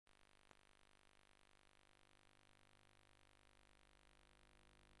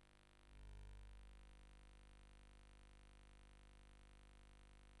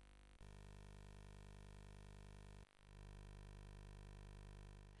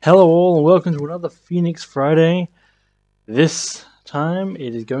Hello all and welcome to another Phoenix Friday. This time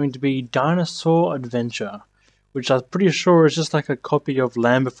it is going to be Dinosaur Adventure, which I'm pretty sure is just like a copy of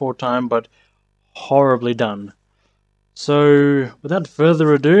Land Before Time but horribly done. So without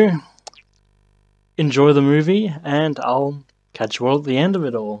further ado, enjoy the movie and I'll catch you all at the end of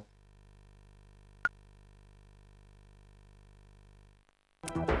it all.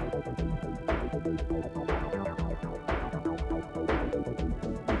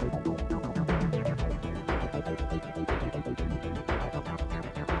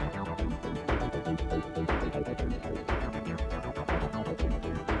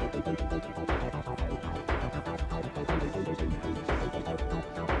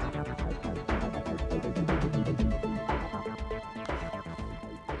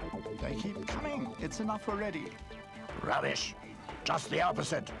 They keep coming. It's enough already. Rubbish. Just the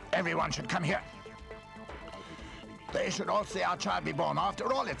opposite. Everyone should come here. They should all see our child be born.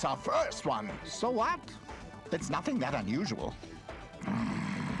 After all, it's our first one. So what? It's nothing that unusual.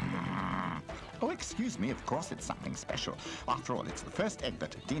 Oh, excuse me, of course it's something special. After all, it's the first egg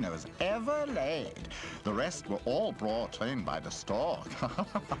that Dino's ever laid. The rest were all brought in by the stork.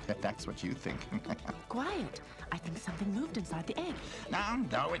 That's what you think. Quiet. I think something moved inside the egg.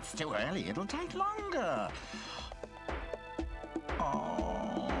 No, it's too early. It'll take longer.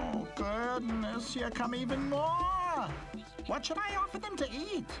 Oh, goodness, here come even more. What should I offer them to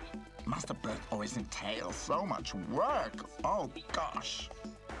eat? Master birth always entails so much work. Oh, gosh.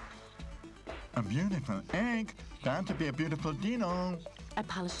 A beautiful egg, bound to be a beautiful dino. I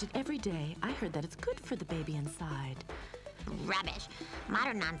polished it every day. I heard that it's good for the baby inside. Rubbish.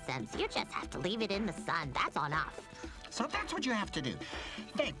 Modern nonsense. You just have to leave it in the sun. That's enough. So that's what you have to do.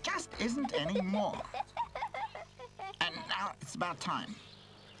 There just isn't any more. And now it's about time.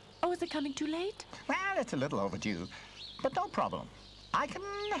 Oh, is it coming too late? Well, it's a little overdue, but no problem. I can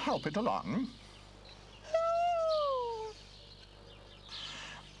help it along.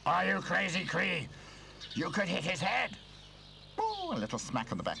 Are you crazy, Cree? You could hit his head. Oh, a little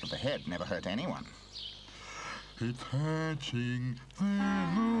smack on the back of the head never hurt anyone. It's hatching. There,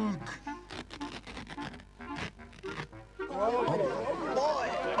 look.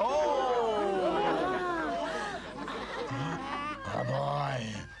 A boy.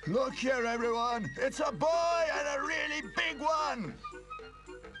 Look here, everyone. It's a boy and a really big one.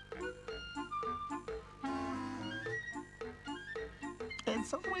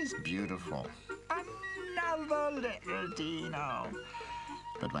 It's always beautiful. Another little dino.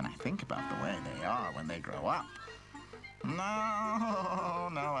 But when I think about the way they are when they grow up, no,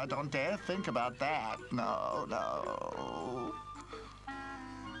 I don't dare think about that. No.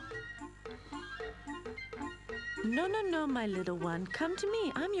 No, my little one. Come to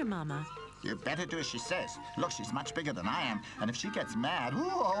me. I'm your mama. You better do as she says. Look, she's much bigger than I am, and if she gets mad,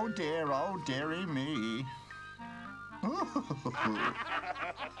 oh dearie me.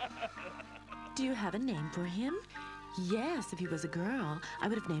 Do you have a name for him? Yes, if he was a girl, I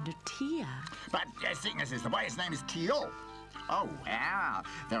would have named her Tia. But seeing as the boy's name is Tio. Oh, well,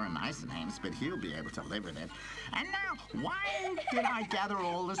 there are nice names, but he'll be able to live with it. And now, why did I gather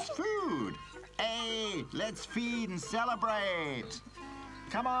all this food? Hey, let's feed and celebrate.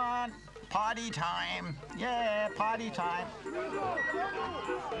 Come on, party time. Yeah, party time.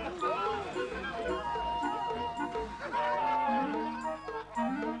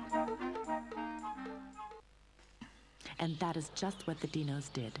 And that is just what the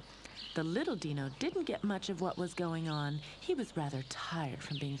dinos did. The little dino didn't get much of what was going on. He was rather tired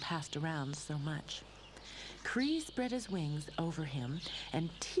from being passed around so much. Cree spread his wings over him, and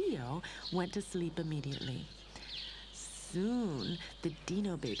Tio went to sleep immediately. Soon, the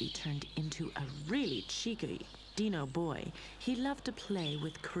dino baby turned into a really cheeky dino boy. He loved to play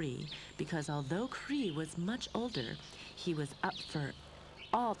with Cree, because although Cree was much older, he was up for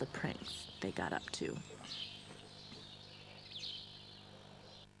all the pranks they got up to.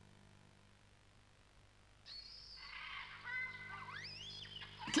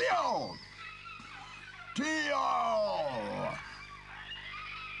 Tio!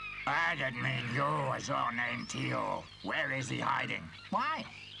 I didn't mean you as your name, Tio. Where is he hiding? Why?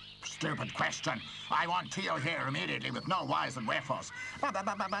 Stupid question. I want Tio here immediately with no whys and wherefores. But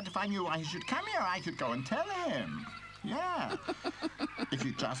if I knew I should come here, I could go and tell him. Yeah. If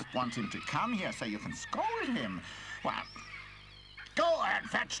you just want him to come here so you can scold him, well, Go and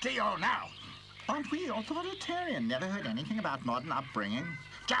fetch Tio now. aren't we authoritarian? Never heard anything about modern upbringing?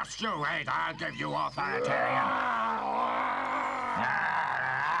 Just you wait, I'll give you authoritarian.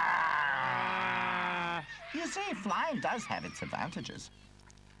 You see, flying does have its advantages.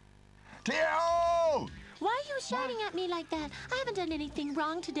 Tio! Why are you shouting at me like that? I haven't done anything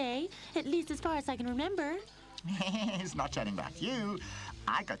wrong today, at least as far as I can remember. He's not chatting about you.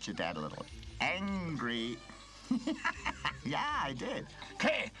 I got your dad a little angry. Yeah, I did.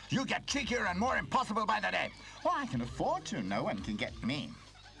 Hey, you get cheekier and more impossible by the day. Well, I can afford to. No one can get me.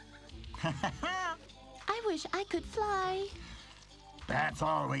 I wish I could fly. That's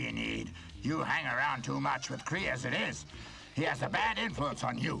all we need. You hang around too much with Cree as it is. He has a bad influence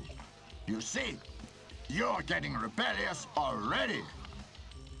on you. You see, you're getting rebellious already.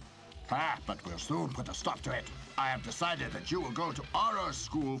 But we'll soon put a stop to it. I have decided that you will go to Oro's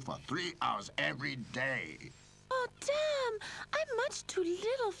school for 3 hours every day. Oh, damn! I'm much too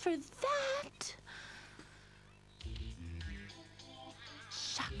little for that.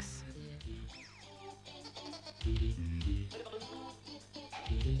 Shucks.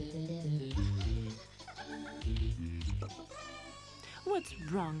 What's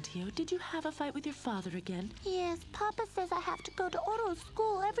wrong, Tio? Did you have a fight with your father again? Yes, Papa says I have to go to Oro's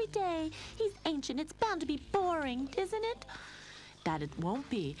school every day. He's ancient. It's bound to be boring, isn't it? That it won't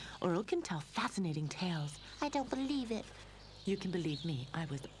be. Oro can tell fascinating tales. I don't believe it. You can believe me. I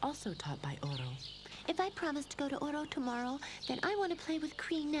was also taught by Oro. If I promise to go to Oro tomorrow, then I want to play with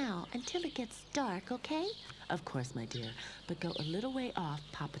Cree now until it gets dark, okay? Of course, my dear. But go a little way off.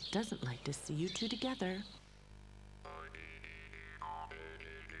 Papa doesn't like to see you two together.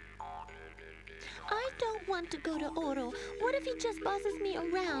 I don't want to go to Oro. What if he just bosses me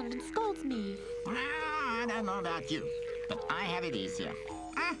around and scolds me? I don't know about you, but I have it easier.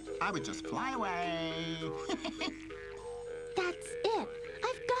 I would just fly away. That's it.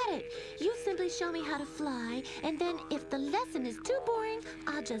 I've got it. You simply show me how to fly, and then if the lesson is too boring,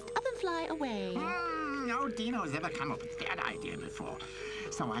 I'll just up and fly away. No Dino's ever come up with that idea before,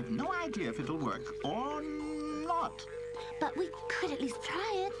 so I've no idea if it'll work or not. But we could at least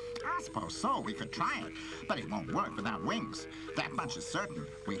try it. I suppose so. We could try it, but it won't work without wings. That much is certain.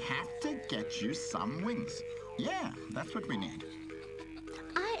 We have to get you some wings. Yeah, that's what we need.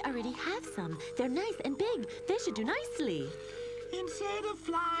 I already have some. They're nice and big. They should do nicely. Instead of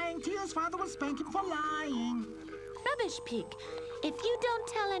flying, Tia's father will spank him for lying. Rubbish, Peak. If you don't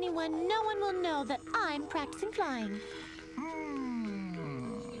tell anyone, no one will know that I'm practicing flying.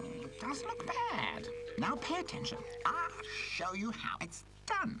 Doesn't look bad. Now pay attention. I'll show you how it's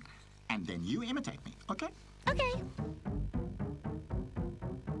done. And then you imitate me, okay? Okay.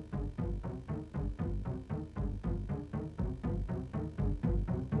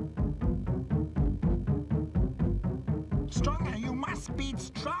 Stronger, you must beat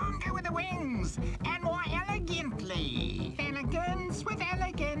stronger with the wings, and more elegantly. Elegance with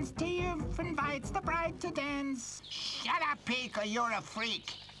elegance, Tio invites the bride to dance. Shut up, Peak, or you're a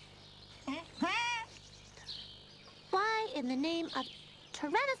freak. Why in the name of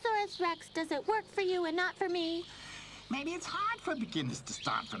Tyrannosaurus Rex does it work for you and not for me? Maybe it's hard for beginners to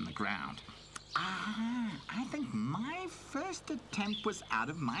start from the ground. I think my first attempt was out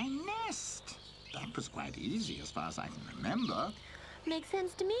of my nest. That was quite easy as far as I can remember. Makes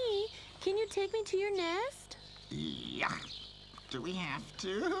sense to me. Can you take me to your nest? Yeah. Do we have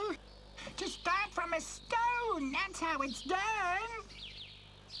to? To start from a stone. That's how it's done.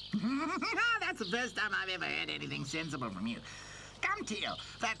 That's the first time I've ever heard anything sensible from you. Come, Tio.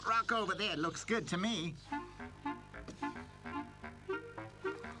 That rock over there looks good to me.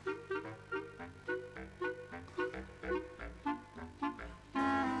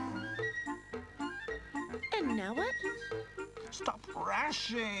 And now what? Stop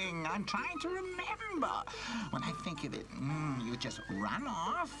rushing. I'm trying to remember. When I think of it, you just run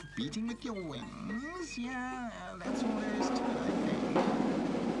off, beating with your wings. Yeah, that's all there is to it, I think.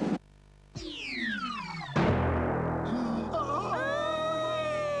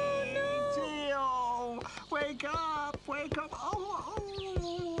 Wake up! Wake up! Oh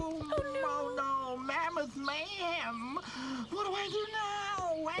no! Mammoth mayhem! What do I do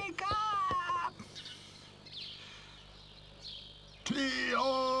now? Wake up! Tio!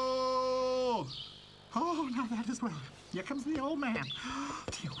 Oh, now that is well. Here comes the old man.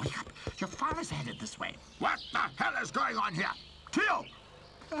 Tio, wake up! Your father's headed this way. What the hell is going on here? Tio!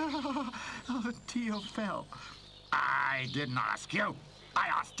 Tio fell. I didn't ask you. I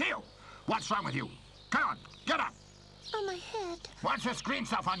asked Tio. What's wrong with you? Come on, get up. On my head. What's this green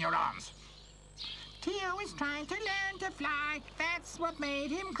stuff on your arms? Tio is trying to learn to fly. That's what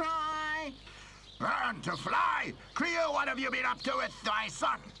made him cry. Learn to fly? Creo, what have you been up to with my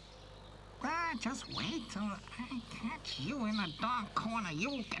son? Just wait till I catch you in a dark corner.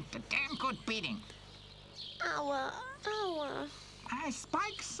 You'll get the damn good beating. Ow.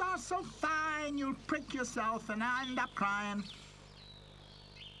 Spikes are so fine, you'll prick yourself and end up crying.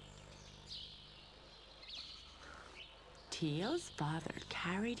 Teo's father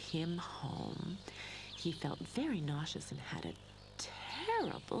carried him home. He felt very nauseous and had a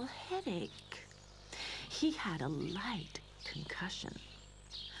terrible headache. He had a light concussion.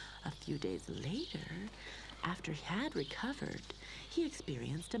 A few days later, after he had recovered, he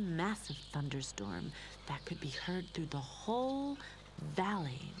experienced a massive thunderstorm that could be heard through the whole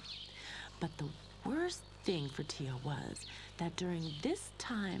valley. But the worst thing for Teo was that during this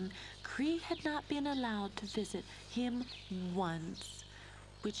time, Cree had not been allowed to visit him once,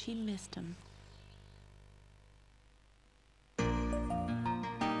 which he missed him.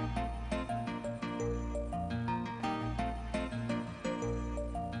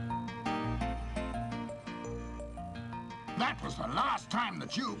 That was the last time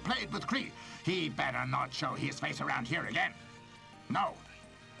that you played with Cree. He better not show his face around here again. No.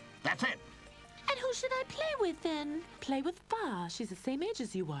 That's it. And who should I play with then? Play with Fa. She's the same age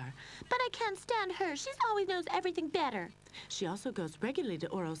as you are. But I can't stand her. She always knows everything better. She also goes regularly to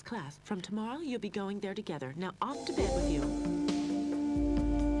Oro's class. From tomorrow, you'll be going there together. Now off to bed with you.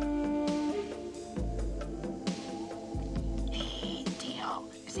 Hey, Teo,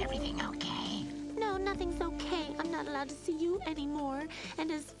 is everything okay? No, nothing's okay. I'm not allowed to see you anymore. And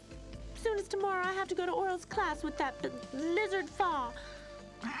as soon as tomorrow, I have to go to Oro's class with that lizard Fa.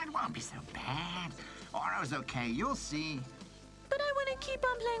 It won't be so bad. Oro's okay, you'll see. But I want to keep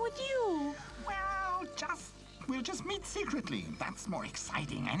on playing with you. Well, we'll just meet secretly. That's more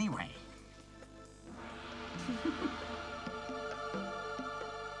exciting anyway.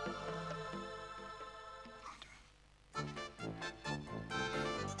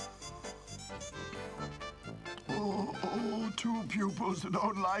 Two pupils who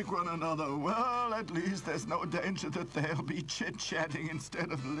don't like one another. Well, at least there's no danger that they'll be chit-chatting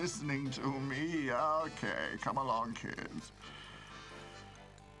instead of listening to me. Okay, come along, kids.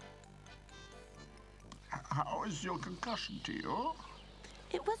 How is your concussion, Teo?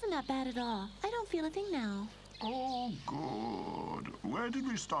 It wasn't that bad at all. I don't feel a thing now. Oh, good. Where did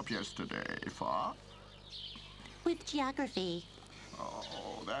we stop yesterday, Fa? With geography.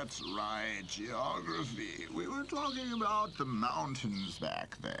 Oh, that's right, geography. We were talking about the mountains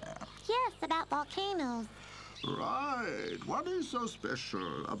back there. Yes, about volcanoes. Right. What is so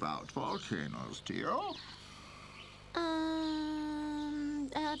special about volcanoes, Teo?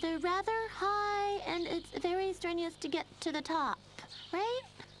 They're rather high, and it's very strenuous to get to the top, right?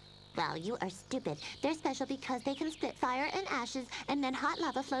 Well, you are stupid. They're special because they can spit fire and ashes, and then hot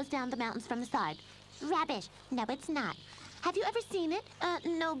lava flows down the mountains from the side. Rubbish. No, it's not. Have you ever seen it?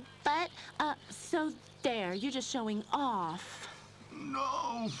 No, but, So there, you're just showing off.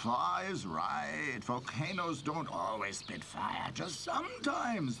 No, Fa is right. Volcanoes don't always spit fire, just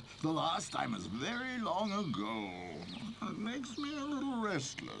sometimes. The last time was very long ago. It makes me a little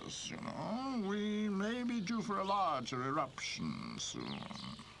restless, you know. We may be due for a larger eruption soon.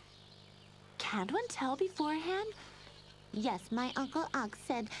 Can't one tell beforehand? Yes, my Uncle Ugg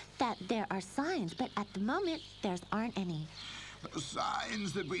said that there are signs, but at the moment, there aren't any. The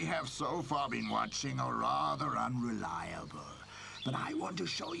signs that we have so far been watching are rather unreliable. But I want to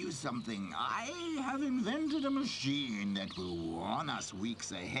show you something. I have invented a machine that will warn us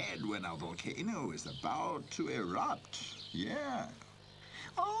weeks ahead when a volcano is about to erupt. Yeah.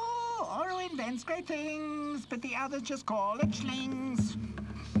 Oh, Oro invents great things, but the others just call it schlings.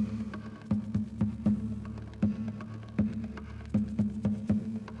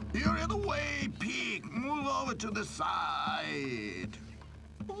 You're in the way, Peak. Move over to the side.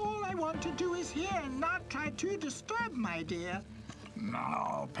 All I want to do is hear and not try to disturb, my dear.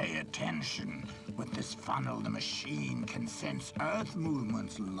 Now, pay attention. With this funnel, the machine can sense Earth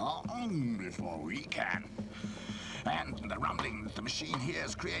movements long before we can. And the rumbling that the machine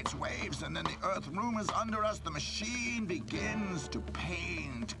hears creates waves, and then the Earth rumors under us, the machine begins to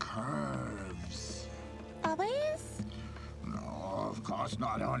paint curves. Always? No, of course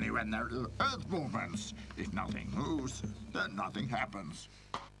not. Only when there are Earth movements. If nothing moves, then nothing happens.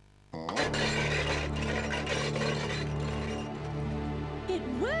 Oh. It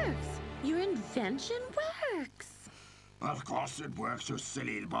works! Your invention works! Of course it works, you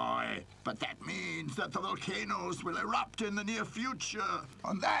silly boy. But that means that the volcanoes will erupt in the near future.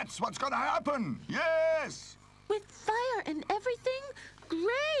 And that's what's gonna happen. Yes! With fire and everything?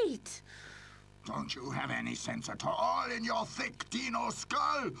 Great! Don't you have any sense at all in your thick dino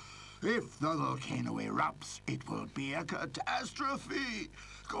skull? If the volcano erupts, it will be a catastrophe.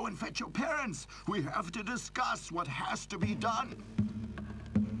 Go and fetch your parents. We have to discuss what has to be done.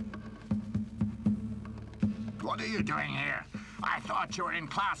 What are you doing here? I thought you were in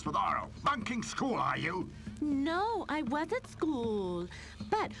class with Oro. Bunking school, are you? No, I was at school.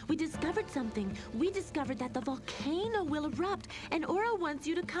 But we discovered something. We discovered that the volcano will erupt, and Oro wants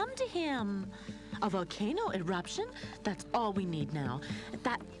you to come to him. A volcano eruption? That's all we need now.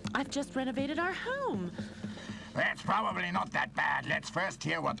 I've just renovated our home. That's probably not that bad. Let's first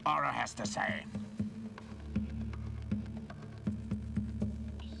hear what Oro has to say.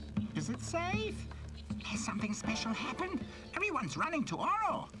 Is it safe? Has something special happened? Everyone's running to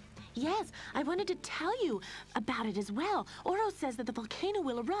Oro. Yes, I wanted to tell you about it as well. Oro says that the volcano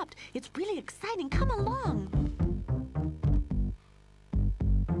will erupt. It's really exciting. Come along.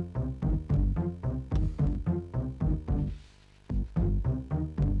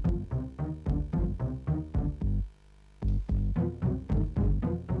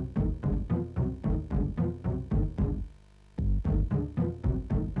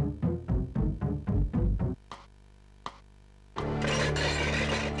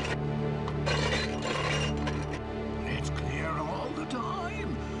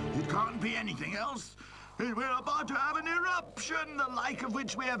 Anything else? We're about to have an eruption, the like of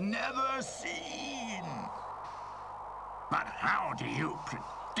which we have never seen. But how do you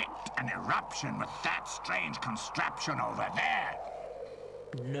predict an eruption with that strange contraption over there?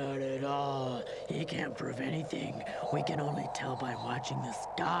 Not at all. He can't prove anything. We can only tell by watching the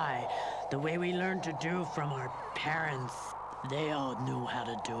sky, the way we learned to do from our parents. They all knew how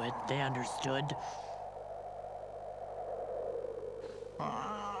to do it. They understood.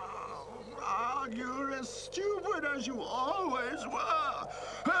 You're as stupid as you always were.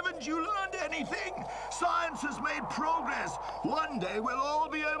 Haven't you learned anything? Science has made progress. One day we'll all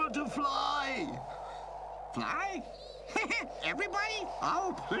be able to fly. Fly? Everybody?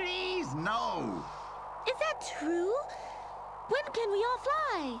 Oh, please, no. Is that true? When can we all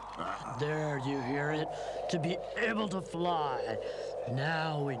fly? There, you hear it? To be able to fly.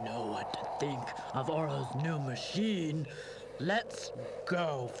 Now we know what to think of Oro's new machine. Let's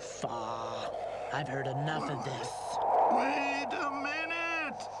go far. I've heard enough of this. Wait a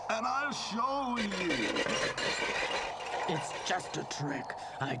minute, and I'll show you. It's just a trick.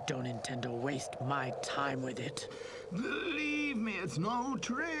 I don't intend to waste my time with it. Believe me, it's no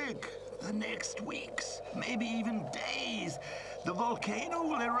trick. The next weeks, maybe even days, the volcano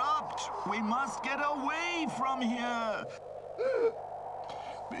will erupt. We must get away from here.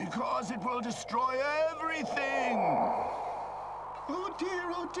 Because it will destroy everything. Oh dear,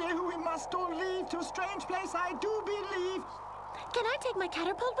 we must all leave to a strange place, I do believe. Can I take my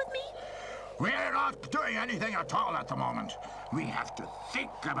catapult with me? We're not doing anything at all at the moment. We have to think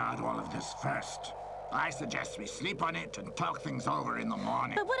about all of this first. I suggest we sleep on it and talk things over in the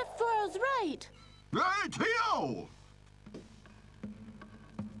morning. But what if Oro's right? Hey, Theo!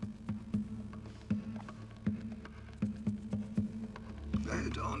 They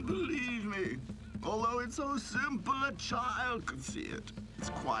don't believe me. Although it's so simple, a child could see it. It's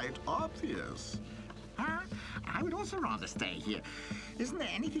quite obvious. I would also rather stay here. Isn't there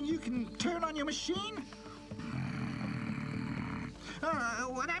anything you can turn on your machine?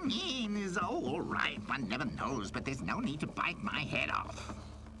 What I mean is, all right, one never knows, but there's no need to bite my head off.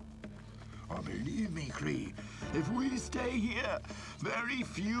 Oh, believe me, Cree, if we stay here, very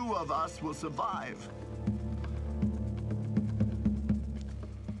few of us will survive.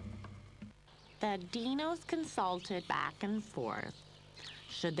 The dinos consulted back and forth.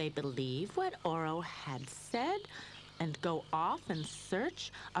 Should they believe what Oro had said and go off in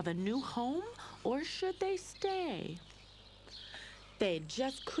search of a new home, or should they stay? They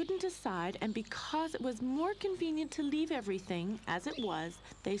just couldn't decide, and because it was more convenient to leave everything as it was,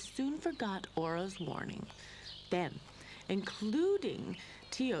 they soon forgot Oro's warning. Then, including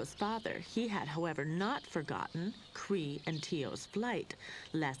Tio's father, he had, however, not forgotten Cree and Tio's flight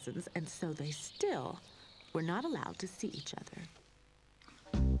lessons, and so they still were not allowed to see each other.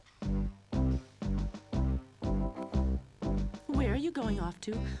 Where are you going off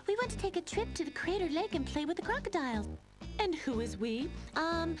to? We want to take a trip to the Crater Lake and play with the crocodiles. And who is we?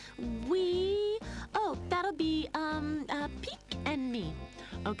 Oh, that'll be, Peek and me.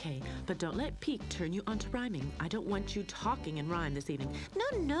 Okay, but don't let Peek turn you onto rhyming. I don't want you talking in rhyme this evening.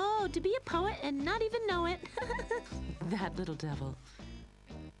 No, to be a poet and not even know it. That little devil.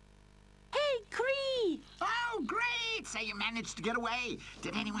 Hey, Cree! Oh, great! So you managed to get away.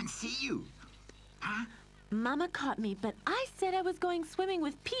 Did anyone see you? Huh? Mama caught me, but I said I was going swimming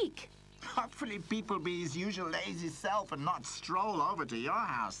with Peek. Hopefully people be his usual lazy self and not stroll over to your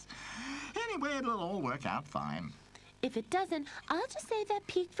house. Anyway, it'll all work out fine. If it doesn't, I'll just say that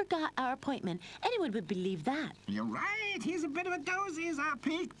Peek forgot our appointment. Anyone would believe that. You're right. He's a bit of a dozy, is our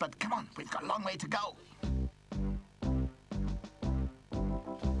Peek. But come on, we've got a long way to go.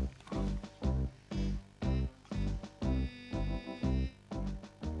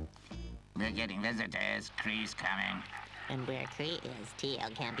 We're getting visitors. Cree's coming. And where Cree is, Tio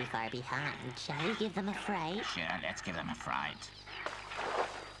can't be far behind. Shall we give them a fright? Sure, let's give them a fright.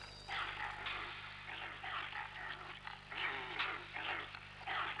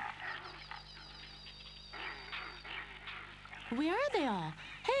 Where are they all?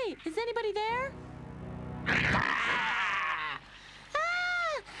 Hey, is anybody there? Ah!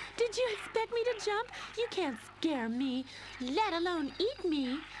 Did you expect me to jump? You can't scare me, let alone eat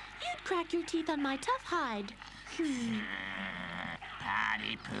me. You'd crack your teeth on my tough hide.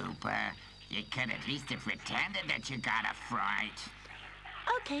 Party pooper. You could at least have pretended that you got a fright.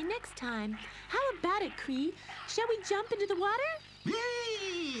 Okay, next time. How about it, Cree? Shall we jump into the water?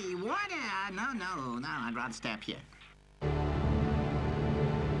 Yee! Water! No, I'd rather stay up here.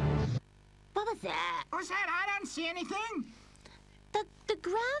 What was that? What's that? I don't see anything. The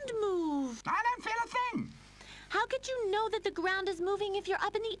ground moved. I don't feel a thing. How could you know that the ground is moving if you're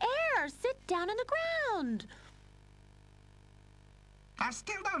up in the air? Sit down on the ground. I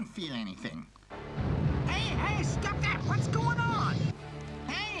still don't feel anything. Hey, stop that! What's going on?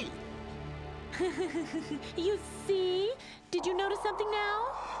 Hey! You see? Did you notice something now?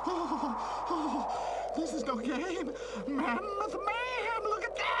 Oh, this is no game. Mammoth mayhem, look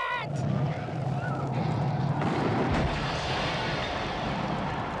at that!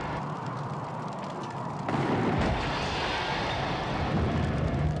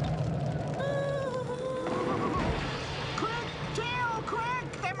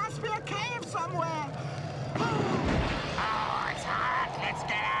 Somewhere. Oh, it's hot. Let's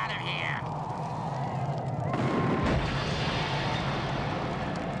get out of here.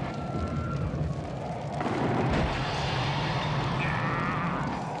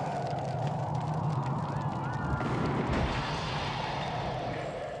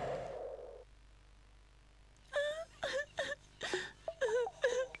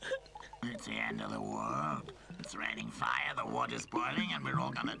 It's the end of the world. It's raining fire, the water's boiling, and we're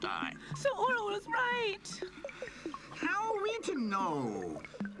all gonna die. So Oro was right. How are we to know?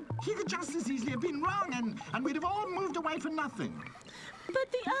 He could just as easily have been wrong, and we'd have all moved away for nothing.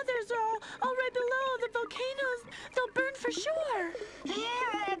 But the others are all right below the volcanoes. They'll burn for sure.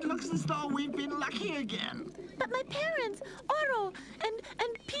 Yeah, it looks as though we've been lucky again. But my parents, Oro and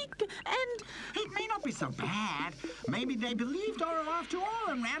Peek and... It may not be so bad. Maybe they believed Oro after all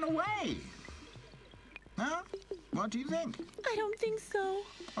and ran away. Huh? What do you think? I don't think so.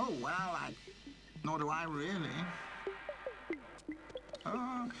 Oh, well, nor do I really.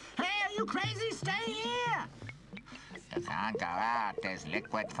 Hey, are you crazy? Stay here! You can't go out. There's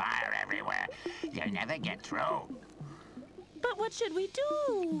liquid fire everywhere. You'll never get through. But what should we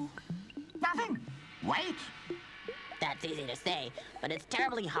do? Nothing. Wait. That's easy to say, but it's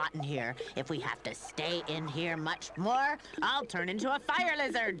terribly hot in here. If we have to stay in here much more, I'll turn into a fire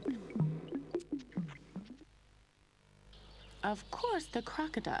lizard. Of course, the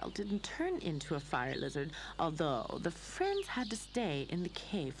crocodile didn't turn into a fire lizard, although the friends had to stay in the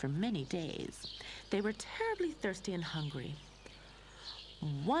cave for many days. They were terribly thirsty and hungry.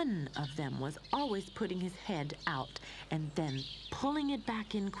 One of them was always putting his head out and then pulling it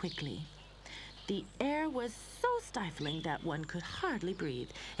back in quickly. The air was so stifling that one could hardly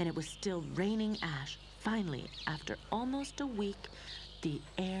breathe, and it was still raining ash. Finally, after almost a week, the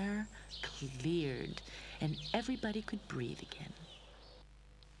air cleared, and everybody could breathe again.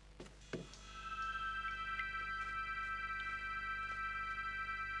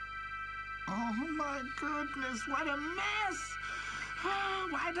 Oh, my goodness, what a mess! Oh,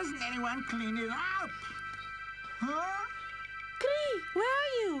 why doesn't anyone clean it up? Huh? Cree, where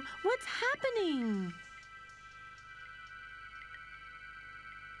are you? What's happening?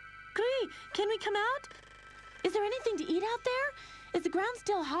 Cree, can we come out? Is there anything to eat out there? Is the ground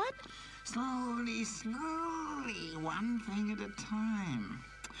still hot? Slowly, one thing at a time.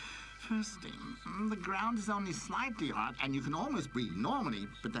 First thing, the ground is only slightly hot, and you can almost breathe normally,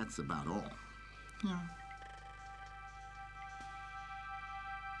 but that's about all. Yeah.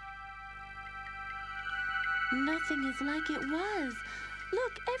 Nothing is like it was.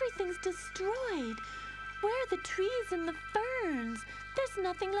 Look, everything's destroyed. Where are the trees and the ferns? There's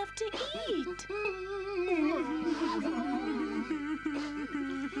nothing left to eat.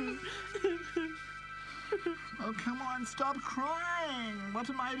 Oh, come on, stop crying. What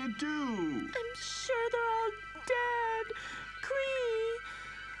am I to do? I'm sure they're all dead. Cree,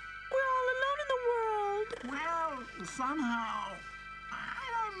 we're all alone in the world. Well, somehow, I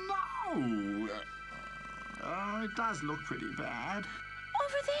don't know. Oh, it does look pretty bad.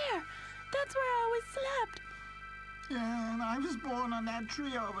 Over there. That's where I always slept. Yeah, and I was born on that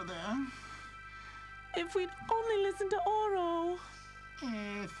tree over there. If we'd only listened to Oro.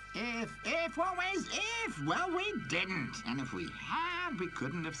 If, always if. Well, we didn't. And if we had, we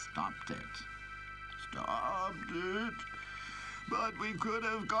couldn't have stopped it. Stopped it? But we could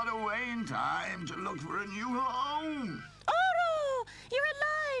have got away in time to look for a new home. Oro! You're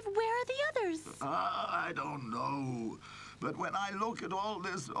alive! Where are the others? I don't know. But when I look at all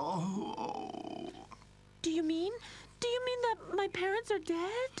this, Do you mean that my parents are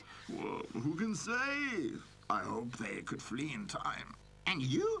dead? well, who can say? I hope they could flee in time. And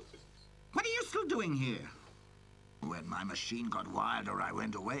you? What are you still doing here? When my machine got wilder, I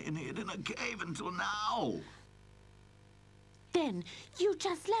went away and hid in a cave until now. Then you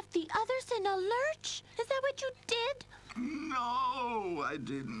just left the others in a lurch? Is that what you did? No, I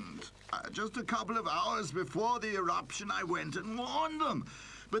didn't. Just a couple of hours before the eruption, I went and warned them.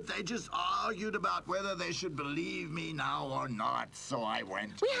 But they just argued about whether they should believe me now or not, so I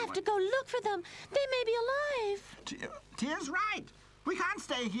went. We have to go look for them. They may be alive. Tier's right. We can't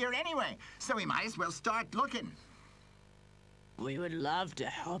stay here anyway, so we might as well start looking. We would love to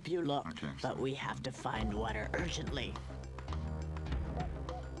help you look, but we have to find water urgently.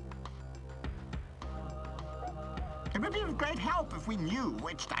 It would be of great help if we knew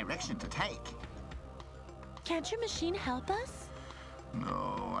which direction to take. Can't your machine help us?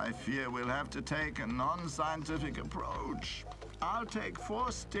 No, I fear we'll have to take a non-scientific approach. I'll take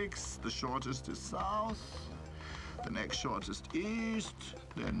 4 sticks. The shortest is south, the next shortest east,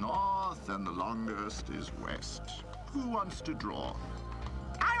 then north, and the longest is west. Who wants to draw?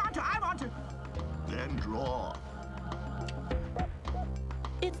 I want to. Then draw.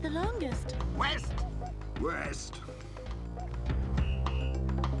 It's the longest. West. West.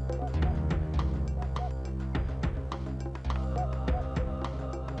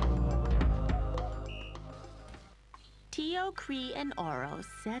 Tio, Cree, and Oro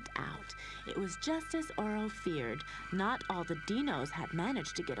set out. It was just as Oro feared. Not all the dinos had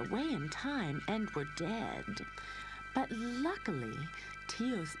managed to get away in time and were dead. But luckily,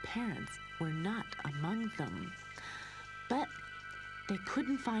 Tio's parents were not among them. But they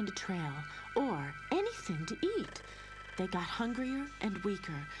couldn't find a trail or anything to eat. They got hungrier and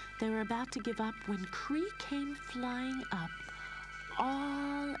weaker. They were about to give up when Cree came flying up,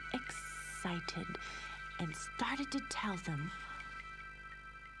 all excited, and started to tell them.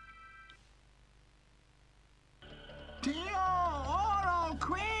 Tio, Oro,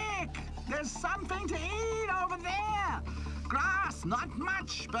 quick! There's something to eat over there. Grass, not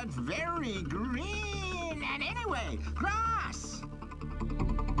much, but very green. And anyway, grass.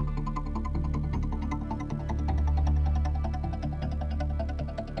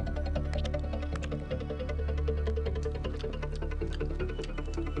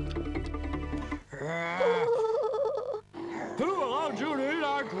 Who allowed you to eat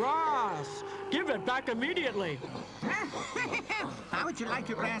our grass? Give it back immediately. How would you like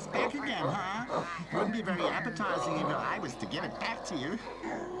your grass back again, huh? Wouldn't be very appetizing if I was to give it back to you.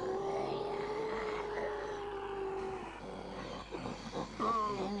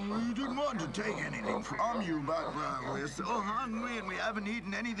 Oh, we didn't want to take anything from you, but we're so hungry and we haven't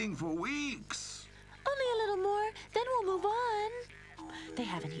eaten anything for weeks. Only a little more, then we'll move on. They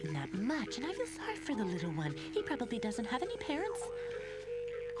haven't eaten that much, and I feel sorry for the little one. He probably doesn't have any parents.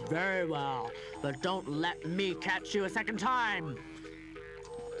 Very well, but don't let me catch you a second time.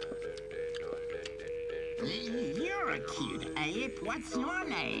 You're a cute ape. What's your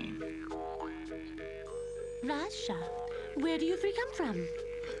name? Rasha, where do you three come from?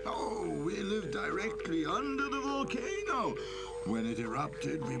 Oh, we live directly under the volcano. When it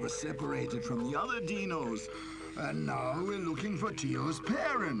erupted, we were separated from the other dinos. And now we're looking for Tio's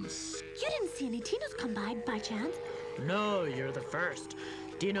parents. You didn't see any Tinos come by chance? No, you're the first.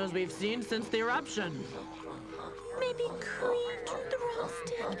 Dinos we've seen since the eruption. Maybe Cree took the wrong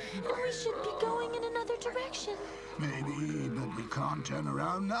stick, and we should be going in another direction. Maybe, but we can't turn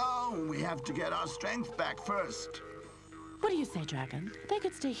around now. We have to get our strength back first. What do you say, Dragon? They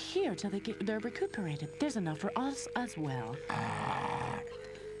could stay here till they're recuperated. There's enough for us as well.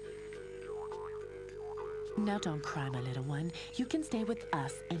 Now don't cry, my little one. You can stay with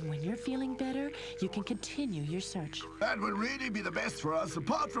us, and when you're feeling better, you can continue your search. That would really be the best for us.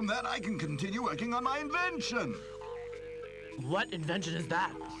 Apart from that, I can continue working on my invention. What invention is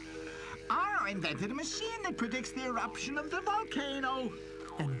that? Oro invented a machine that predicts the eruption of the volcano.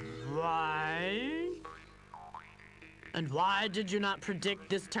 And why? And why did you not predict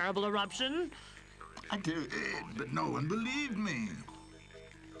this terrible eruption? I did, but no one believed me.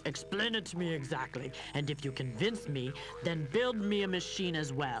 Explain it to me exactly, and if you convince me, then build me a machine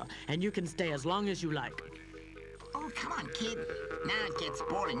as well, and you can stay as long as you like. Oh, come on, kid. Now it gets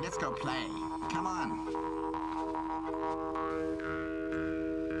boring. Let's go play. Come on.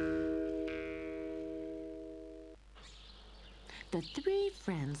 The three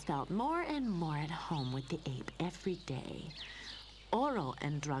friends felt more and more at home with the ape every day. Oro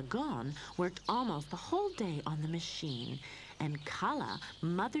and Dragon worked almost the whole day on the machine, and Kala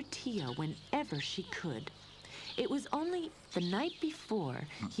mothered Tio whenever she could. It was only the night before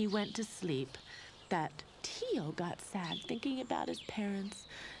he went to sleep that Tio got sad thinking about his parents.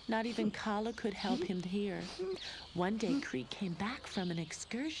 Not even Kala could help him hear. One day, Kree came back from an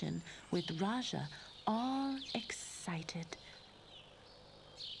excursion with Raja, all excited.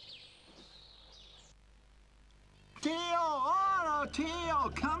 Tio! Oh,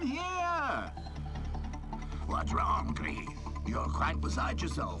 Tio! Come here! What's wrong, Kree? You're quite beside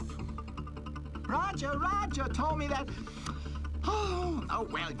yourself. Roger told me that... Oh,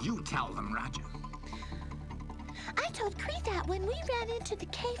 well, you tell them, Roger. I told Kree that when we ran into the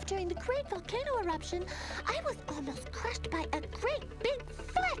cave during the great volcano eruption, I was almost crushed by a great big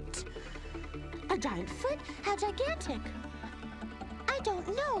foot. A giant foot? How gigantic? I don't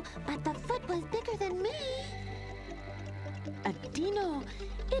know, but the foot was bigger than me. A dino.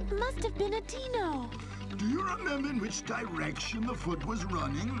 It must have been a dino. Do you remember in which direction the foot was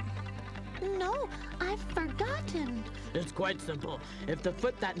running? No, I've forgotten. It's quite simple. If the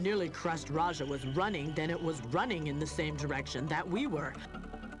foot that nearly crushed Raja was running, then it was running in the same direction that we were.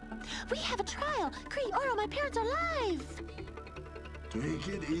 We have a trial. Kree, Oro, my parents are alive. Take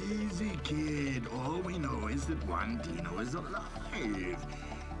it easy, kid. All we know is that one dino is alive.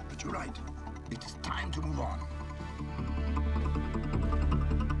 But you're right. It is time to move on.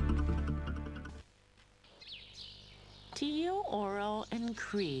 Tio, Oro, and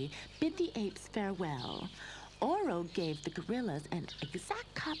Kree bid the apes farewell. Oro gave the gorillas an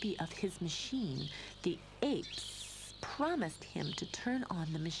exact copy of his machine. The apes promised him to turn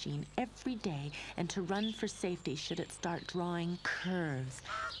on the machine every day and to run for safety should it start drawing curves.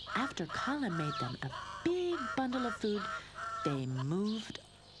 After Kala made them a big bundle of food, they moved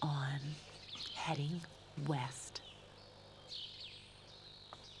on, heading west.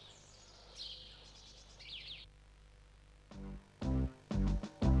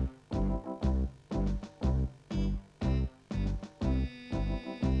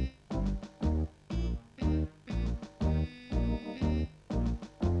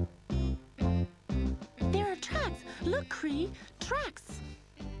 There are tracks. Look, Kree, tracks.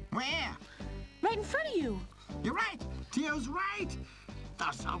 Where? Right in front of you. You're right. Tio's right.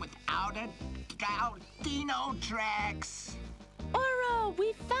 Those are without a doubt dino tracks. Oro,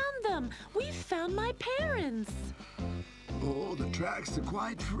 we found them. We found my parents. Oh, the tracks are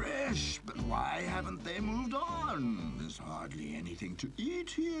quite fresh, but why haven't they moved on? There's hardly anything to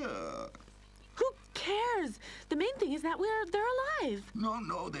eat here. Who cares? The main thing is that they're alive.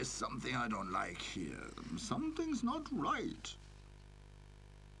 No, there's something I don't like here. Something's not right.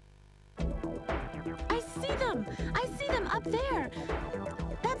 I see them. I see them up there.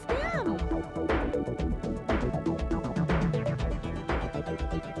 That's them.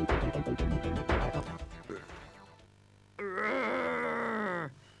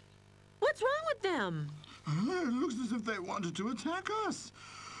 What's wrong with them? It looks as if they wanted to attack us.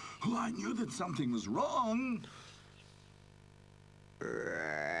 Well, I knew that something was wrong.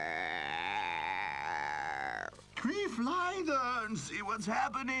 Kree, fly there and see what's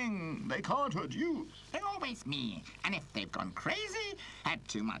happening. They can't hurt you. They're always me. And if they've gone crazy, had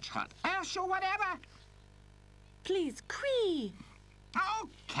too much hot ash or whatever... Please, Kree.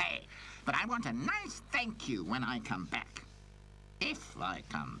 Okay, but I want a nice thank you when I come back. If I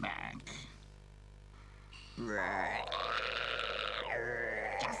come back.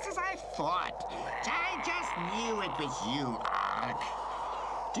 Just as I thought. I just knew it was you, Ark.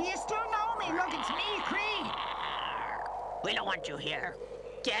 Do you still know me? Look, it's me, Kree. We don't want you here.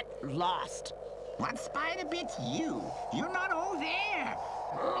 Get lost. What spider bit's you? You're not over there.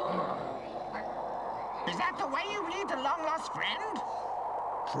 Is that the way you read the long-lost friend?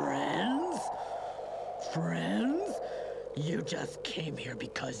 Friends? Friends? You just came here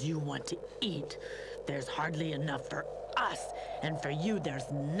because you want to eat. There's hardly enough for us, and for you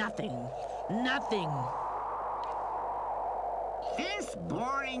there's nothing. Nothing. This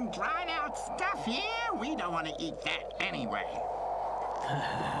boring, dried-out stuff here? We don't want to eat that anyway.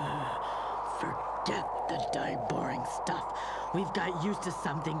 Forget the boring stuff. We've got used to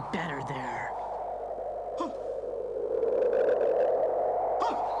something better there.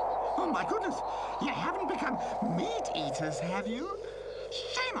 Oh, my goodness. You haven't become meat eaters, have you?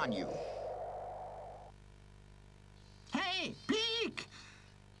 Shame on you. Hey, Peek!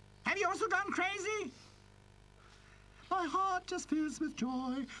 Have you also gone crazy? My heart just fills with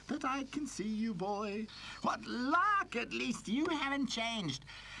joy that I can see you, boy. What luck! At least you haven't changed.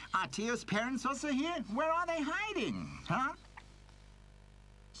 Are Tio's parents also here? Where are they hiding, huh?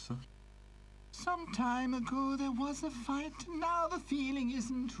 Some time ago there was a fight, now the feeling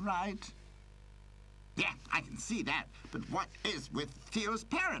isn't right. Yeah, I can see that. But what is with Theo's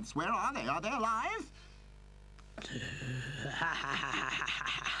parents? Where are they? Are they alive?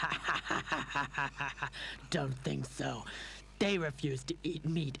 Don't think so. They refused to eat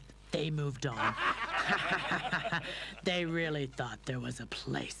meat. They moved on. They really thought there was a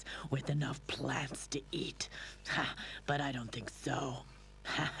place with enough plants to eat. But I don't think so.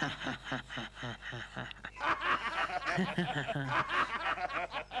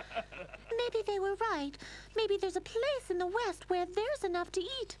 Maybe they were right. Maybe there's a place in the West where there's enough to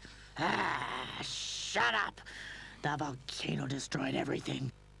eat. Shut up! The volcano destroyed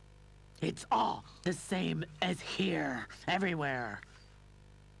everything. It's all the same as here, everywhere.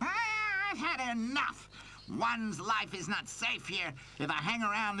 I've had enough. One's life is not safe here. If I hang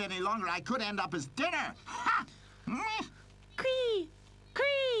around any longer, I could end up as dinner. Ha! Cree!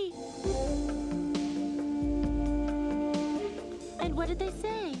 Cree! And what did they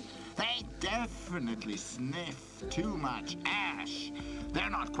say? They definitely sniff too much ash. They're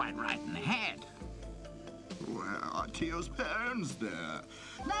not quite right in the head. Where are Tio's parents there?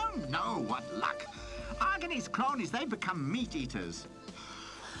 No, what luck. Arg and his cronies, they've become meat eaters.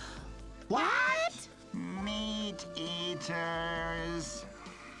 What? Meat eaters.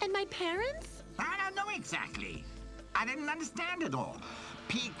 And my parents? I don't know exactly. I didn't understand it all.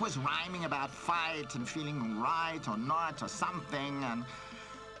 Peak was rhyming about fight and feeling right or not or something, and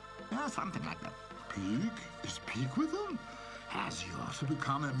something like that. Peak? Is Peak with them? Has he also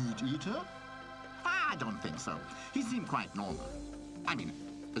become a meat eater? I don't think so. He seemed quite normal. I mean,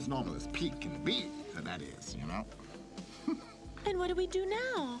 as normal as Peak can be, that is, you know. And what do we do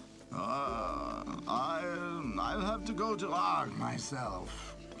now? I'll have to go to Arg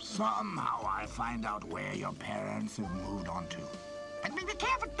myself. Somehow I find out where your parents have moved on to. But be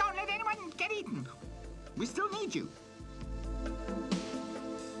careful, don't let anyone get eaten. We still need you.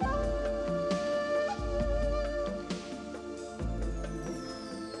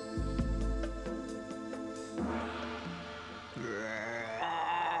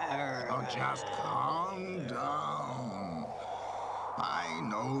 Oh, just calm down. I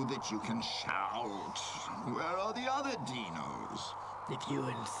know that you can shout. Where are the other dinos? If you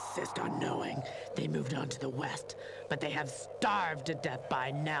insist on knowing, they moved on to the west, but they have starved to death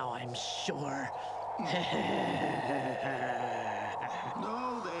by now, I'm sure.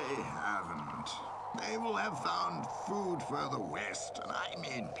 No, they haven't. They will have found food further west, and I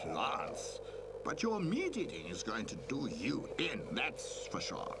mean plants. But your meat eating is going to do you in, that's for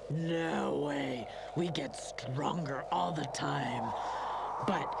sure. No way. We get stronger all the time.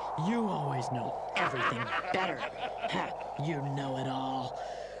 But you always know everything better. Ha, you know it all.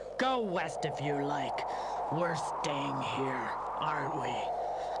 Go west if you like. We're staying here, aren't we?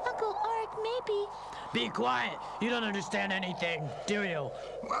 Uncle Arg, maybe. Be quiet. You don't understand anything, do you?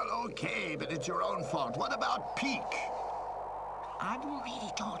 Well, okay, but it's your own fault. What about Peak? I've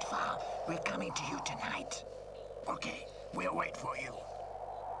already told Fa we're coming to you tonight. Okay, we'll wait for you.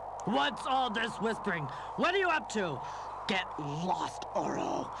 What's all this whispering? What are you up to? Get lost,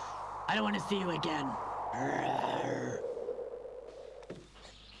 Oro. I don't want to see you again.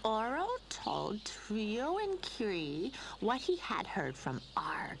 Oro told Trio and Curie what he had heard from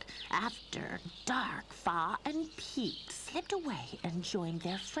Arg. After dark, Fa and Pete slipped away and joined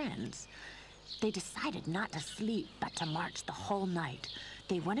their friends. They decided not to sleep, but to march the whole night.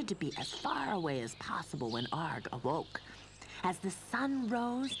 They wanted to be as far away as possible when Arg awoke. As the sun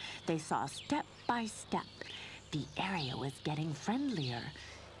rose, they saw step by step. The area was getting friendlier.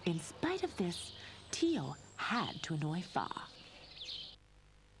 In spite of this, Tio had to annoy Fa.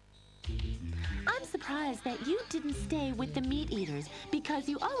 I'm surprised that you didn't stay with the meat eaters, because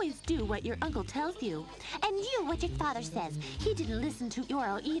you always do what your uncle tells you. And you what your father says. He didn't listen to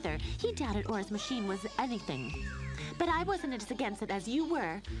Oro either. He doubted Oro's machine was anything. But I wasn't as against it as you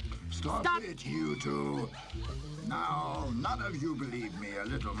were. Stop it, you two. Now, none of you believe me. A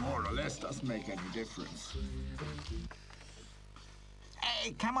little more or less doesn't make any difference.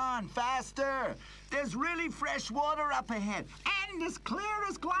 Hey, come on, faster. There's really fresh water up ahead, and as clear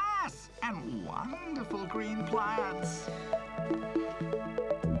as glass, and wonderful green plants.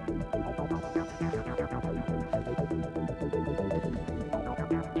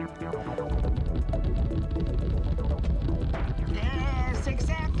 Yes,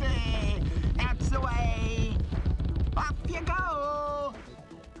 exactly. That's the way. Off you go.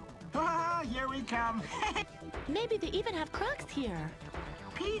 Ah, here we come. Maybe they even have crocs here.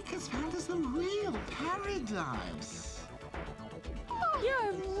 Peak has found us a real paradise.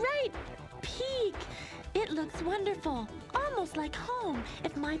 You're right, Peak. It looks wonderful, almost almost like home.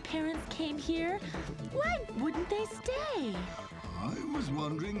 If my parents came here, why wouldn't they stay? I was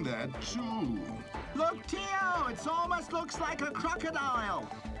wondering that too. Look, Tio, it almost looks like a crocodile.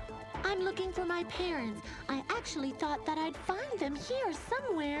 I'm looking for my parents. I actually thought that I'd find them here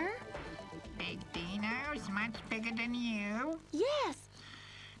somewhere. Big dinos, much bigger than you? Yes.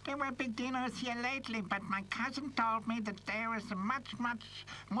 There were big dinos here lately, but my cousin told me that there was much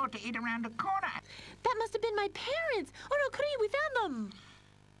more to eat around the corner. That must have been my parents. Oh no, Cree, we found them.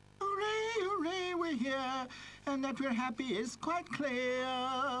 Hooray, hooray, we're here. And that we're happy is quite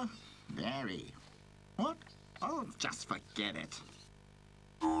clear. Very. What? Oh, just forget it.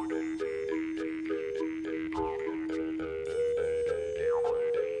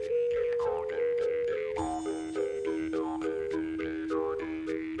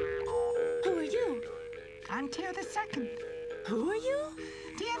 Who are you? I'm Tio the Second. Who are you?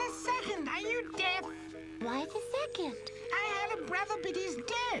 Tio the Second, are you deaf? Why the second? I had a brother, but he's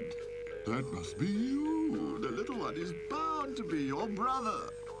dead. That must be you. The little one is bound to be your brother.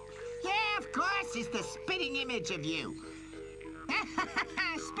 Yeah, of course, he's the spitting image of you.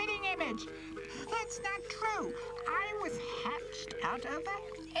 Spitting image. That's not true. I was hatched out of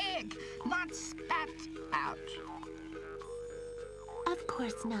an egg, not spat out. Of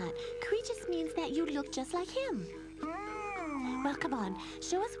course not. Cree just means that you look just like him. Well, come on.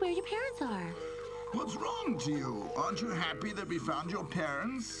 Show us where your parents are. What's wrong to you? Aren't you happy that we found your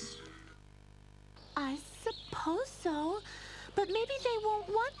parents? I suppose so. But maybe they won't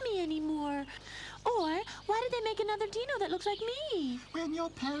want me anymore. Or why did they make another dino that looks like me? When your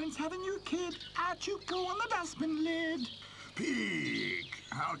parents have a new kid, out you go on the dustbin lid. Pig,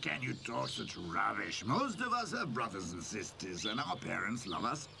 how can you talk such rubbish? Most of us have brothers and sisters, and our parents love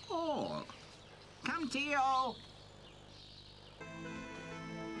us all. Come, Tio.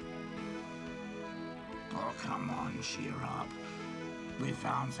 Oh, come on, cheer up. We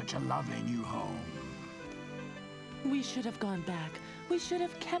found such a lovely new home. We should have gone back. We should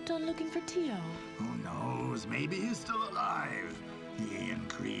have kept on looking for Tio. Who knows? Maybe he's still alive. He and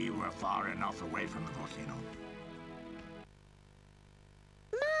Cree were far enough away from the volcano.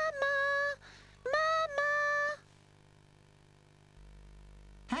 Mama!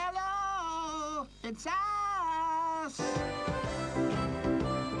 Hello, it's us.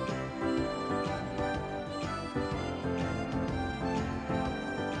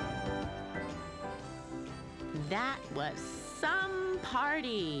 That was some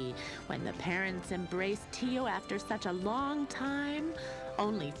party. When the parents embraced Tio after such a long time,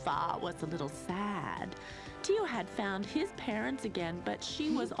 only Fa was a little sad. Tio had found his parents again, but she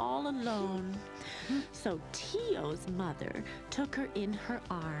was all alone. So Tio's mother took her in her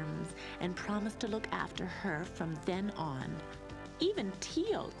arms and promised to look after her from then on. Even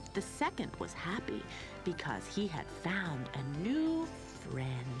Tio the Second was happy because he had found a new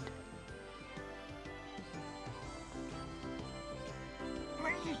friend.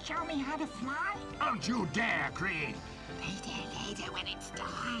 Will you show me how to fly? Don't you dare, Cree! Later, when it's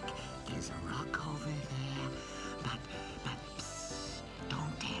dark. There's a rock over there. But, psst,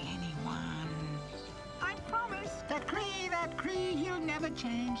 don't tell anyone. I promise. That Cree, he'll never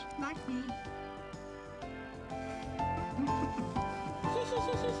change, like me.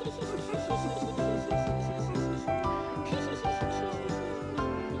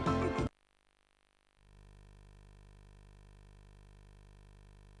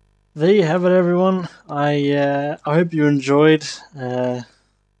 There you have it, everyone. I hope you enjoyed. That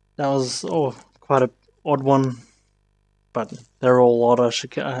was quite an odd one, but they're all odd. I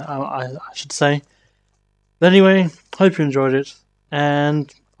should say. But anyway, hope you enjoyed it,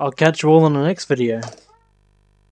 and I'll catch you all in the next video.